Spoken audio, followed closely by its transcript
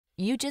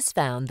You just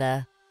found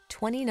the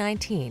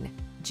 2019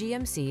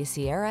 GMC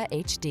Sierra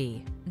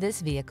HD. This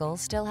vehicle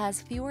still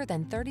has fewer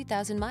than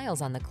 30,000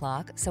 miles on the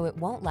clock, so it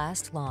won't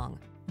last long.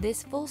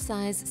 This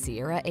full-size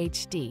Sierra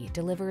HD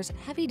delivers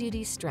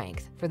heavy-duty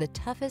strength for the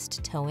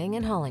toughest towing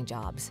and hauling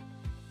jobs.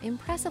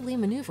 Impressively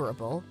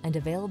maneuverable and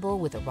available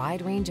with a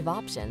wide range of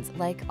options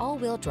like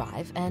all-wheel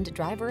drive and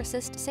driver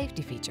assist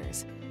safety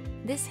features.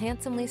 This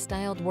handsomely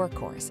styled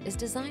workhorse is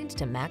designed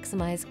to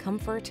maximize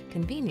comfort,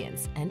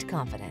 convenience, and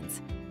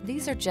confidence.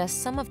 These are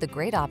just some of the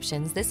great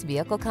options this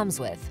vehicle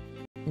comes with: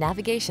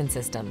 navigation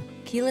system,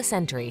 keyless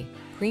entry,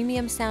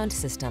 premium sound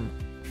system,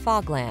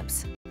 fog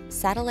lamps,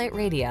 satellite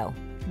radio,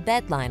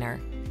 bed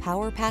liner,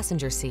 power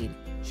passenger seat,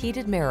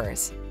 heated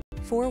mirrors,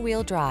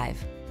 four-wheel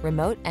drive,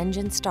 remote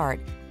engine start.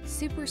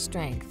 Super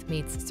strength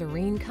meets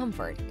serene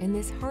comfort in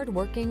this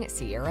hard-working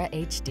Sierra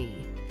HD.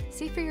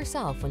 See for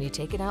yourself when you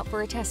take it out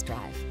for a test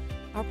drive.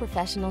 Our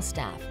professional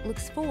staff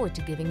looks forward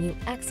to giving you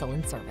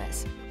excellent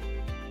service.